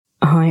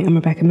Hi,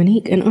 I'm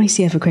rbccmnq, an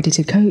ICF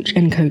accredited coach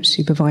and coach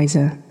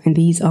supervisor, and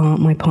these are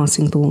my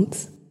passing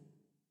thoughts.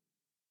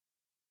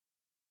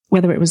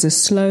 Whether it was a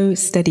slow,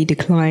 steady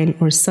decline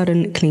or a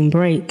sudden, clean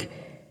break,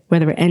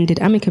 whether it ended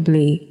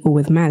amicably or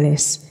with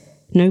malice,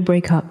 no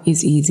breakup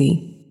is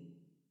easy.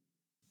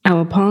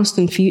 Our past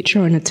and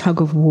future are in a tug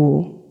of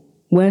war.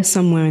 We're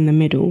somewhere in the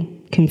middle,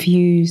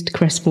 confused,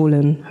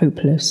 crestfallen,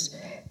 hopeless,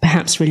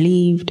 perhaps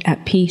relieved,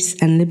 at peace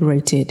and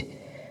liberated.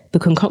 The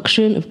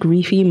concoction of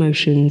griefy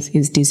emotions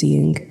is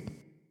dizzying.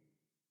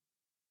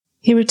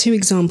 Here are 2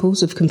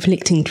 examples of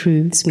conflicting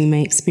truths we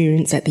may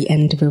experience at the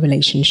end of a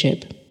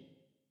relationship.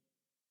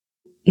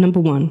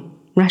 Number 1,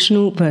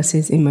 rational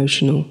versus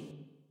emotional.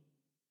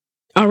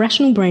 Our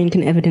rational brain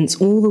can evidence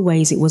all the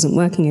ways it wasn't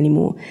working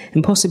anymore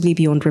and possibly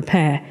beyond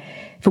repair,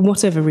 for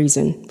whatever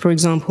reason. For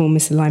example,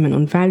 misalignment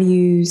on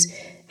values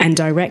and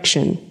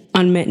direction,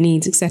 unmet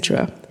needs,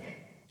 etc.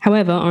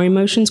 However, our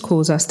emotions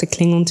cause us to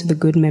cling on to the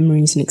good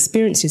memories and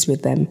experiences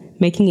with them,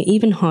 making it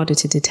even harder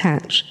to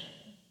detach.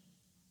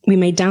 We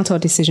may doubt our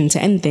decision to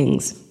end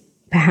things.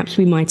 Perhaps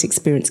we might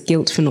experience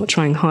guilt for not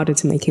trying harder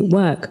to make it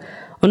work,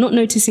 or not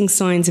noticing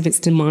signs of its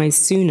demise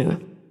sooner.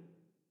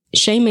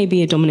 Shame may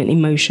be a dominant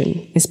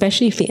emotion,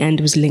 especially if the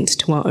end was linked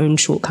to our own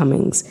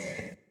shortcomings.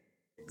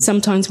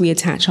 Sometimes we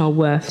attach our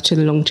worth to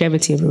the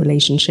longevity of a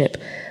relationship,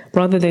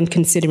 rather than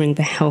considering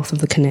the health of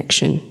the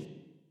connection.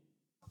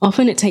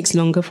 Often it takes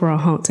longer for our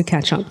heart to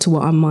catch up to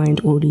what our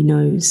mind already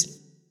knows.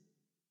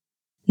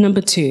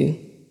 Number 2,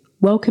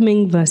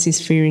 welcoming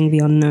versus fearing the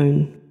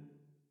unknown.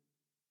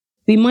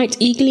 We might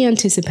eagerly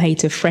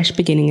anticipate a fresh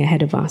beginning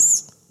ahead of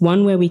us,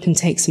 one where we can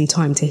take some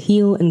time to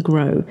heal and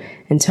grow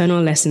and turn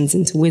our lessons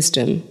into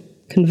wisdom.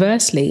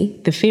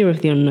 Conversely, the fear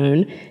of the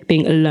unknown,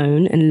 being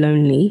alone and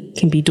lonely,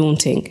 can be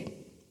daunting.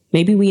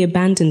 Maybe we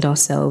abandoned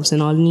ourselves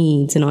and our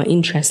needs and our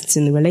interests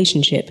in the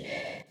relationship,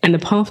 and the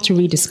path to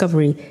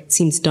rediscovery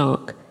seems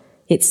dark.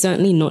 It's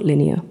certainly not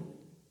linear.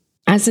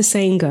 As the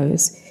saying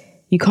goes,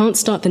 you can't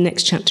start the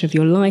next chapter of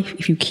your life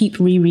if you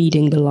keep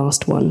rereading the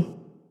last one.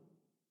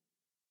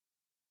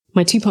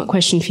 My 2-part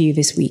question for you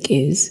this week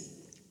is,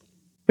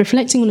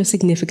 reflecting on a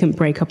significant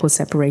breakup or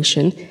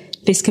separation,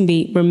 this can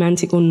be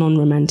romantic or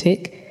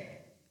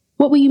non-romantic,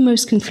 what were you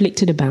most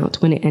conflicted about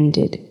when it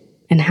ended,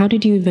 and how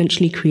did you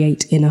eventually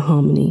create inner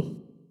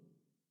harmony?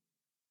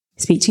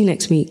 Speak to you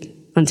next week.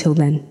 Until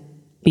then,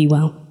 be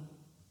well.